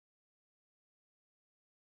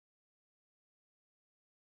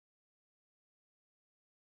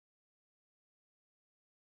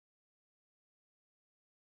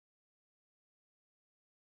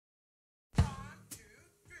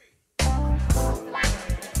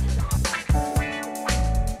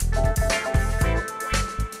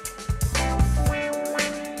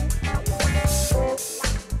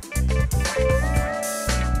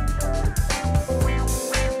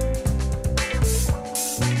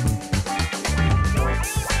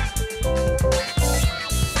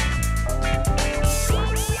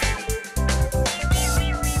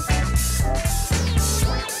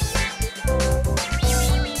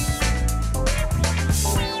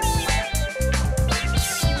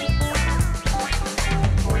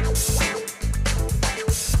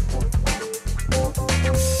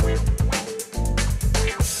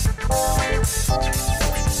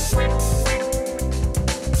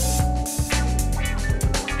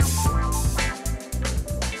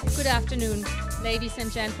Good afternoon, ladies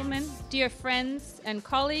and gentlemen, dear friends and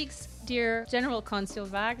colleagues, dear General Consul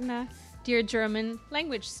Wagner, dear German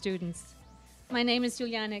language students. My name is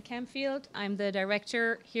Juliane Campfield. I'm the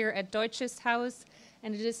director here at Deutsches Haus,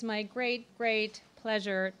 and it is my great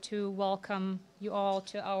pleasure to welcome you all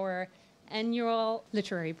to our annual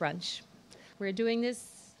literary brunch. We're doing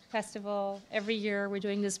this festival every year, we're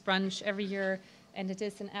doing this brunch every year, and it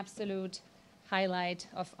is an absolute highlight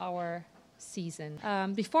of our season.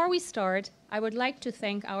 Before we start, I would like to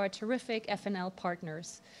thank our terrific FNL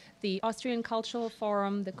partners, the Austrian Cultural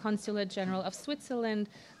Forum, the Consulate General of Switzerland,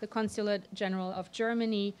 the Consulate General of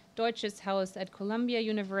Germany, Deutsches Haus at Columbia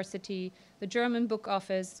University, the German Book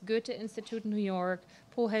Office, Goethe Institute New York,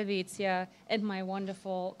 Pro Helvetia, and my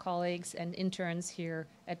wonderful colleagues and interns here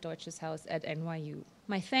at Deutsches Haus at NYU.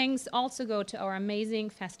 My thanks also go to our amazing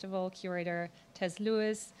festival curator, Tess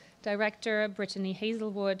Lewis, director Brittany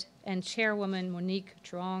Hazelwood, and chairwoman Monique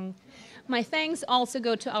Truong. My thanks also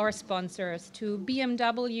go to our sponsors, to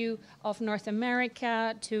BMW of North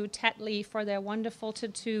America, to Tetley for their wonderful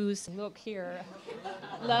tattoos. Look here,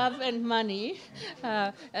 love and money.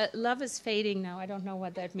 Love is fading now. I don't know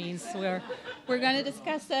what that means. We're going to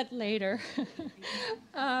discuss that later.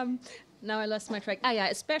 Now I lost my track.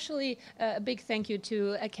 Especially a big thank you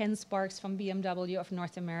to Ken Sparks from BMW of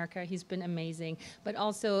North America. He's been amazing. But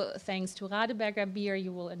also thanks to Radeberger Beer.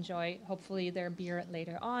 You will enjoy, hopefully, their beer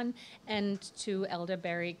later on. And to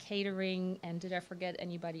Elderberry Catering. And did I forget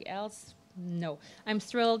anybody else? No. I'm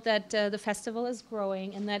thrilled that the festival is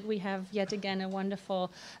growing and that we have yet again a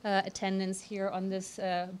wonderful attendance here on this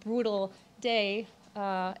brutal day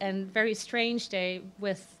and very strange day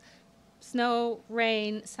with snow,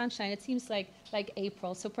 rain, sunshine. It seems like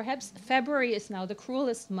April. So perhaps February is now the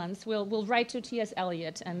cruelest month. We'll write to T.S.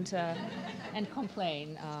 Eliot and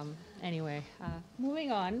complain. Anyway,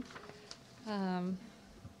 moving on.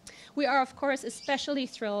 We are, of course, especially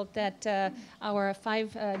thrilled that our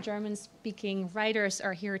 5 German-speaking writers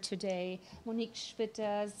are here today. Monique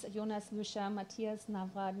Schwitter, Jonas, Lüscher, Matthias,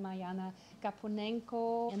 Nawrat, Marjana,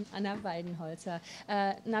 Gaponenko, and Anna Weidenholzer.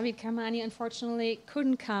 Navid Kermani, unfortunately,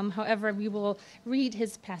 couldn't come. However, we will read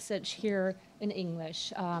his passage here in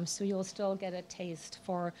English, so you'll still get a taste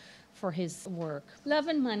for his work. Love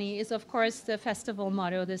and money is, of course, the festival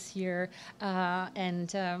motto this year,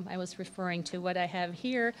 and I was referring to what I have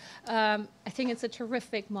here. I think it's a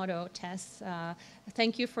terrific motto, Tess.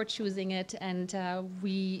 Thank you for choosing it, and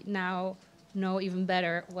we now know even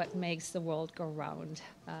better what makes the world go round.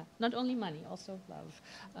 Not only money, also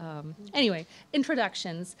love. Anyway,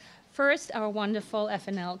 introductions. First, our wonderful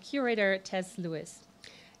FNL curator, Tess Lewis.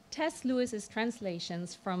 Tess Lewis's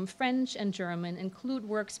translations from French and German include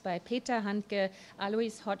works by Peter Handke,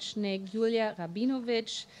 Alois Hotschnig, Julia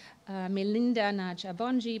Rabinovich, Melinda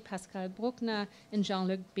Nagy-Abongi, Pascal Bruckner, and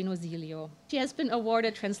Jean-Luc Benosilio. She has been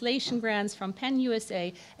awarded translation grants from PEN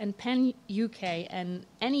USA and PEN UK, an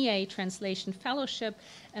NEA Translation Fellowship,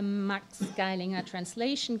 a Max Geilinger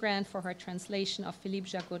Translation Grant for her translation of Philippe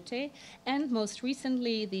Jacotet, and most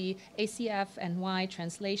recently the ACF&Y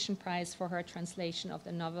Translation Prize for her translation of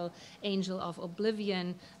the novel Angel of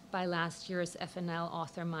Oblivion by last year's FNL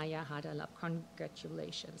author Maya Hadalab.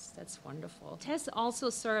 Congratulations, that's wonderful. Tess also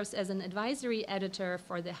serves as an advisory editor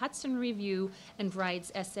for the Hudson Review and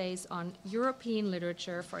writes essays on European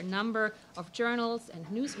literature for a number of journals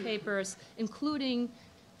and newspapers, including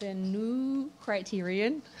the New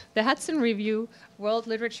Criterion, the Hudson Review, World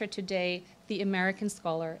Literature Today, the American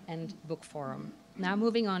Scholar, and Book Forum. Now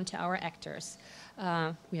moving on to our actors.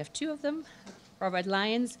 We have 2 of them. Robert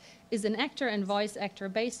Lyons is an actor and voice actor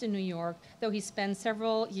based in New York, though he spent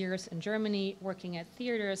several years in Germany working at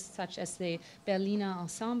theaters such as the Berliner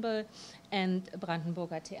Ensemble and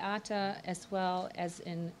Brandenburger Theater, as well as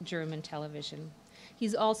in German television.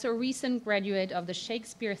 He's also a recent graduate of the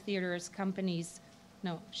Shakespeare Theater Company's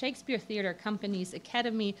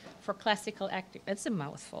Academy for Classical Acting. That's a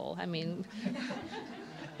mouthful. I mean,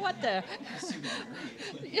 what the?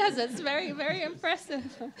 Yes, it's very, very impressive.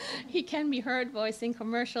 He can be heard voicing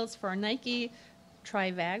commercials for Nike,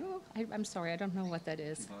 Trivago. I'm sorry, I don't know what that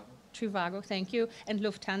is. Trivago, thank you. And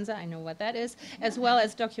Lufthansa, I know what that is, as well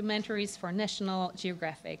as documentaries for National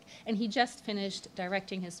Geographic. And he just finished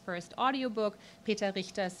directing his first audiobook, Peter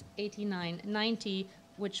Richter's 8990,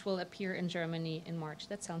 which will appear in Germany in March.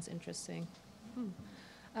 That sounds interesting.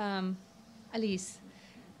 Alice,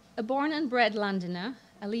 a born and bred Londoner,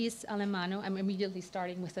 Alice Alemano, I'm immediately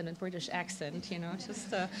starting with a British accent,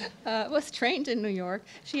 was trained in New York.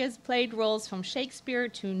 She has played roles from Shakespeare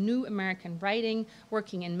to New American Writing,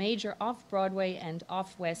 working in major off-Broadway and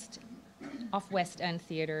off-West of West End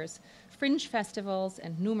theaters, fringe festivals,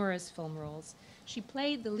 and numerous film roles. She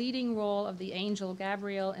played the leading role of the angel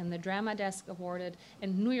Gabriel in the Drama Desk Awarded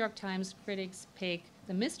and New York Times critics pick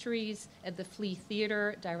The Mysteries at the Flea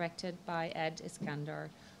Theater, directed by Ed Iskandar.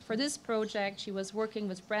 For this project, she was working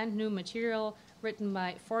with brand new material written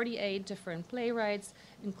by 48 different playwrights,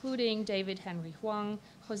 including David Henry Hwang,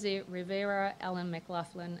 Jose Rivera, Ellen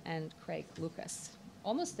McLaughlin, and Craig Lucas.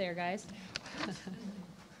 Almost there, guys.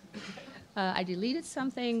 I deleted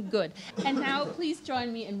something. Good. And now please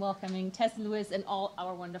join me in welcoming Tess Lewis and all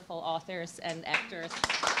our wonderful authors and actors.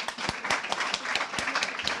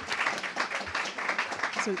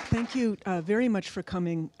 So thank you very much for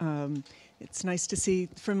coming. It's nice to see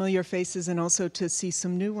familiar faces and also to see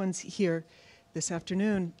some new ones here this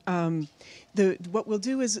afternoon. What we'll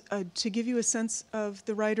do is to give you a sense of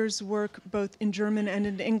the writer's work, both in German and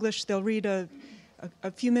in English. They'll read a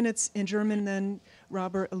few minutes in German, then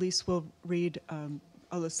Robert Elise will read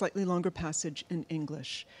a slightly longer passage in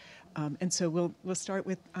English. And so we'll start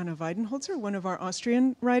with Anna Weidenholzer, one of our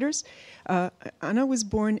Austrian writers. Anna was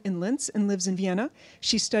born in Linz and lives in Vienna.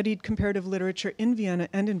 She studied comparative literature in Vienna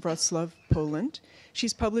and in Wroclaw, Poland.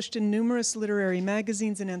 She's published in numerous literary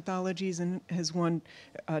magazines and anthologies and has won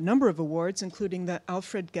a number of awards, including the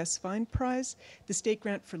Alfred Gesswein-Prize, the State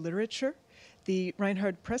Grant for Literature, the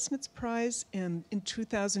Reinhard Priessnitz-Prize. In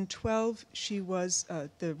 2012, she was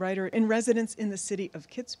the writer in residence in the city of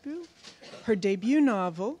Kitzbühel. Her debut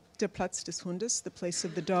novel, Der Platz des Hundes, The Place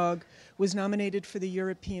of the Dog, was nominated for the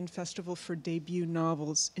European Festival for Debut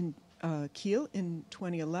Novels in Kiel in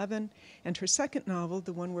 2011. And her second novel,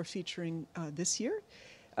 the one we're featuring this year,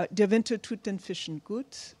 Der Winter tut den Fischen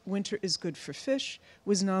gut, Winter is Good for Fish,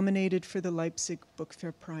 was nominated for the Leipzig Book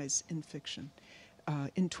Fair Prize in Fiction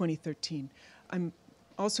in 2013. I'm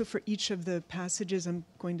also, for each of the passages, I'm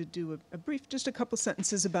going to do a brief, just a couple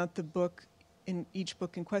sentences about the book, in each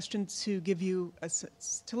book in question, to give you a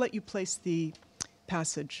sense, to let you place the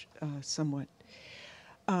passage somewhat.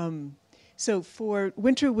 So for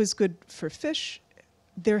Winter was Good for Fish,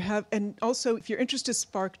 and also if your interest is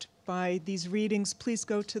sparked by these readings, please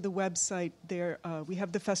go to the website. There we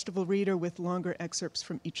have the festival reader with longer excerpts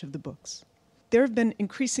from each of the books. There have been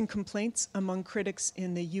increasing complaints among critics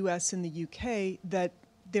in the US and the UK that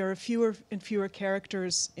there are fewer and fewer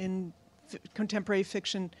characters in contemporary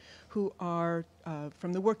fiction who are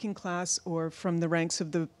from the working class or from the ranks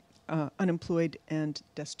of the unemployed and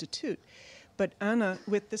destitute. But Anna,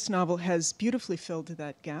 with this novel, has beautifully filled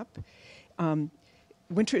that gap.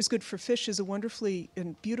 Winter is Good for Fish is a wonderfully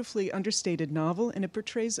and beautifully understated novel, and it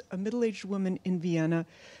portrays a middle-aged woman in Vienna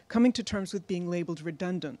coming to terms with being labeled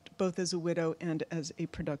redundant, both as a widow and as a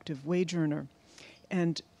productive wage earner.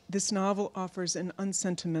 And this novel offers an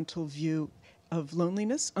unsentimental view of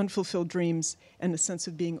loneliness, unfulfilled dreams, and a sense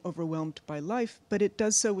of being overwhelmed by life, but it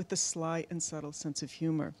does so with a sly and subtle sense of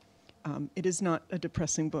humor. It is not a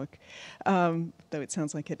depressing book, though it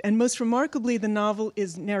sounds like it. And most remarkably, the novel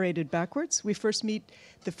is narrated backwards. We first meet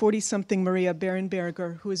the 40-something Maria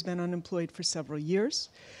Berenberger, who has been unemployed for several years,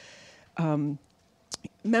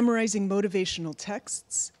 memorizing motivational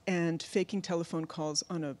texts and faking telephone calls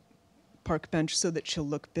on a park bench so that she'll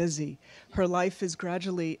look busy. Her life is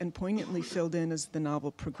gradually and poignantly filled in as the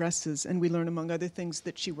novel progresses, and we learn, among other things,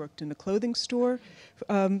 that she worked in a clothing store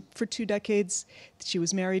for 2 decades. She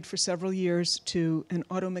was married for several years to an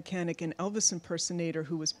auto mechanic and Elvis impersonator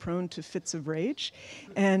who was prone to fits of rage,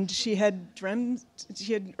 and when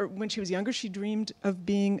she was younger, she dreamed of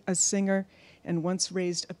being a singer and once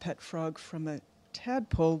raised a pet frog from a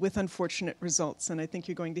tadpole with unfortunate results, and I think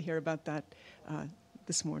you're going to hear about that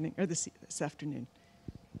this morning, or this afternoon.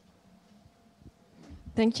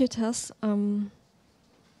 Thank you, Tess. We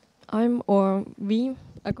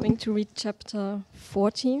are going to read chapter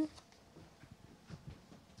 14.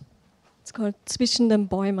 It's called Zwischen den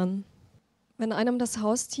Bäumen. Wenn einem das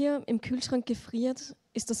Haustier im Kühlschrank gefriert,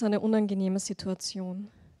 ist das eine unangenehme Situation.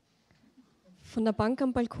 Von der Bank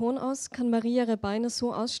am Balkon aus kann Maria ihre Beine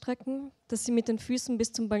so ausstrecken, dass sie mit den Füßen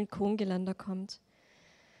bis zum Balkongeländer kommt.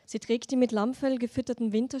 Sie trägt die mit Lammfell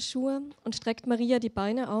gefütterten Winterschuhe und streckt Maria die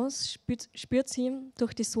Beine aus, spürt sie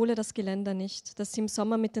durch die Sohle das Geländer nicht, das sie im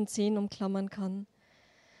Sommer mit den Zehen umklammern kann.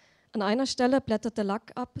 An einer Stelle blättert der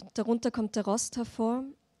Lack ab, darunter kommt der Rost hervor.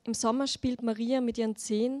 Im Sommer spielt Maria mit ihren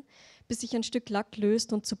Zehen, bis sich ein Stück Lack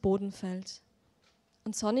löst und zu Boden fällt.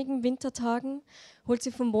 An sonnigen Wintertagen holt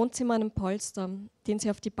sie vom Wohnzimmer einen Polster, den sie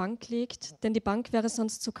auf die Bank legt, denn die Bank wäre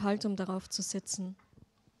sonst zu kalt, um darauf zu sitzen.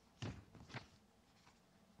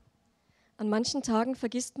 An manchen Tagen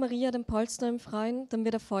vergisst Maria den Polster im Freien, dann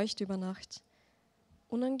wird er feucht über Nacht.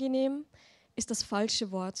 Unangenehm ist das falsche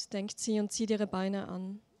Wort, denkt sie und zieht ihre Beine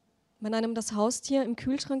an. Wenn einem das Haustier im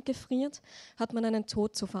Kühlschrank gefriert, hat man einen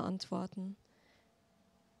Tod zu verantworten.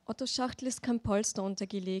 Ottos Schachtel ist kein Polster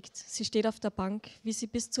untergelegt. Sie steht auf der Bank, wie sie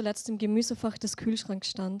bis zuletzt im Gemüsefach des Kühlschranks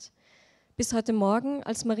stand. Bis heute Morgen,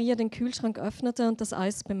 als Maria den Kühlschrank öffnete und das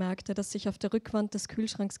Eis bemerkte, das sich auf der Rückwand des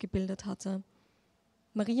Kühlschranks gebildet hatte.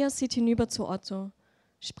 Maria sieht hinüber zu Otto.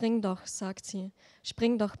 »Spring doch«, sagt sie.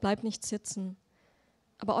 »Spring doch, bleib nicht sitzen.«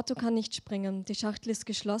 Aber Otto kann nicht springen. Die Schachtel ist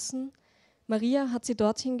geschlossen. Maria hat sie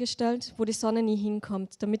dorthin gestellt, wo die Sonne nie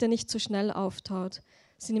hinkommt, damit er nicht zu schnell auftaut.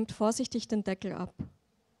 Sie nimmt vorsichtig den Deckel ab.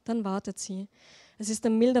 Dann wartet sie. Es ist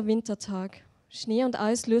ein milder Wintertag. Schnee und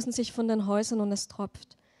Eis lösen sich von den Häusern und es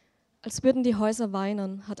tropft. Als würden die Häuser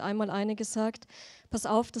weinen, hat einmal eine gesagt. Pass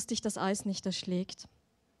auf, dass dich das Eis nicht erschlägt.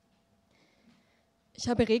 Ich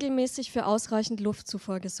habe regelmäßig für ausreichend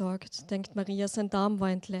Luftzufuhr gesorgt, denkt Maria, sein Darm war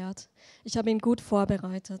entleert. Ich habe ihn gut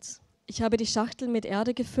vorbereitet. Ich habe die Schachtel mit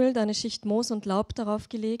Erde gefüllt, eine Schicht Moos und Laub darauf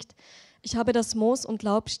gelegt. Ich habe das Moos und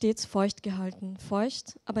Laub stets feucht gehalten.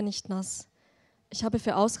 Feucht, aber nicht nass. Ich habe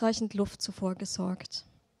für ausreichend Luftzufuhr gesorgt.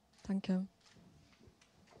 Danke.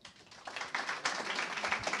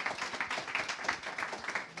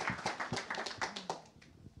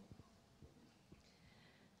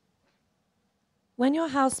 When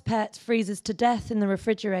your house pet freezes to death in the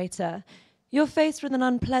refrigerator, you're faced with an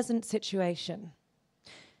unpleasant situation.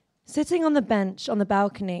 Sitting on the bench on the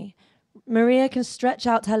balcony, Maria can stretch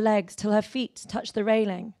out her legs till her feet touch the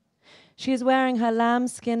railing. She is wearing her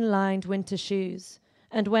lambskin-lined winter shoes,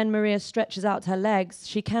 and when Maria stretches out her legs,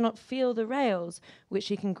 she cannot feel the rails, which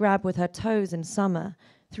she can grab with her toes in summer,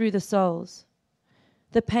 through the soles.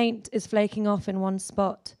 The paint is flaking off in one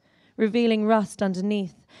spot, revealing rust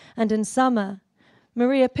underneath, and in summer,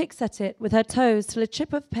 Maria picks at it with her toes till a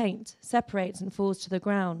chip of paint separates and falls to the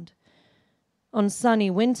ground. On sunny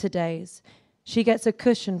winter days, she gets a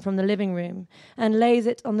cushion from the living room and lays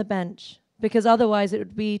it on the bench, because otherwise it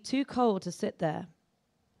would be too cold to sit there.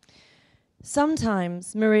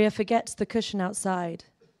 Sometimes Maria forgets the cushion outside,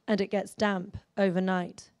 and it gets damp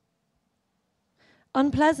overnight.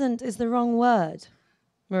 Unpleasant is the wrong word,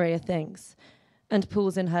 Maria thinks, and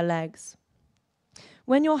pulls in her legs.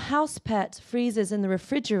 When your house pet freezes in the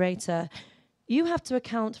refrigerator, you have to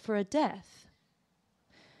account for a death.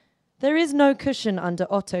 There is no cushion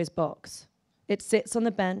under Otto's box. It sits on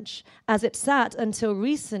the bench, as it sat until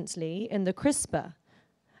recently in the crisper.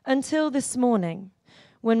 Until this morning,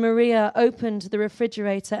 when Maria opened the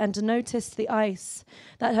refrigerator and noticed the ice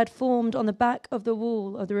that had formed on the back of the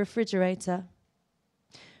wall of the refrigerator.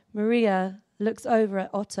 Maria looks over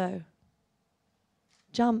at Otto.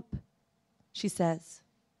 "Jump," she says.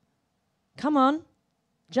 "Come on,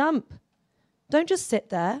 jump. Don't just sit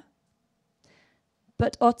there."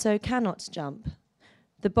 But Otto cannot jump.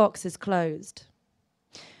 The box is closed.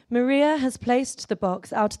 Maria has placed the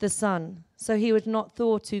box out of the sun so he would not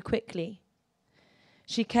thaw too quickly.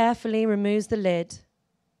 She carefully removes the lid.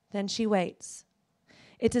 Then she waits.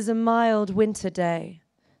 It is a mild winter day.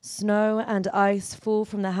 Snow and ice fall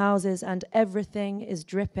from the houses and everything is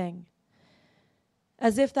dripping.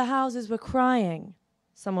 As if the houses were crying,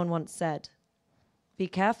 someone once said. Be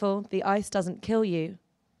careful, the ice doesn't kill you.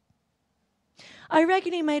 I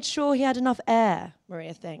regularly made sure he had enough air,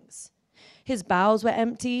 Maria thinks. His bowels were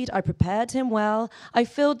emptied, I prepared him well, I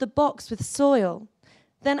filled the box with soil,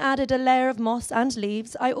 then added a layer of moss and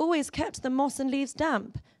leaves. I always kept the moss and leaves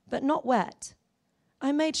damp, but not wet.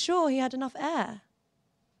 I made sure he had enough air.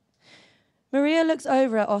 Maria looks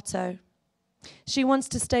over at Otto. She wants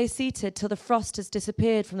to stay seated till the frost has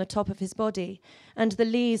disappeared from the top of his body and the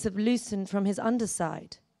leaves have loosened from his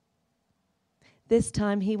underside. This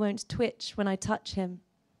time he won't twitch when I touch him,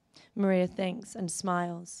 Maria thinks and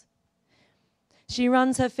smiles. She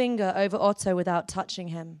runs her finger over Otto without touching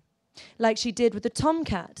him, like she did with the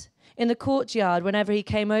tomcat in the courtyard whenever he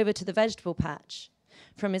came over to the vegetable patch,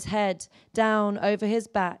 from his head down over his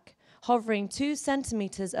back, hovering 2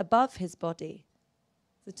 centimeters above his body.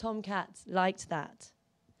 The tomcat liked that,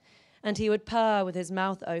 and he would purr with his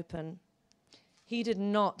mouth open. He did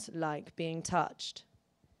not like being touched.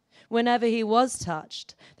 Whenever he was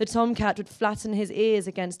touched, the tomcat would flatten his ears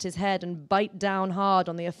against his head and bite down hard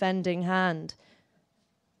on the offending hand.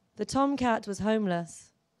 The tomcat was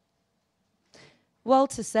homeless.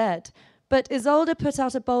 Walter said, but Isolde put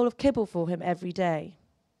out a bowl of kibble for him every day.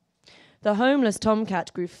 The homeless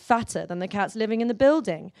tomcat grew fatter than the cats living in the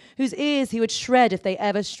building, whose ears he would shred if they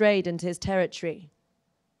ever strayed into his territory.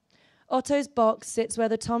 Otto's box sits where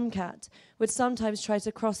the tomcat would sometimes try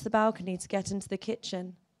to cross the balcony to get into the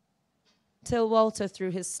kitchen, till Walter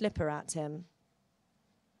threw his slipper at him.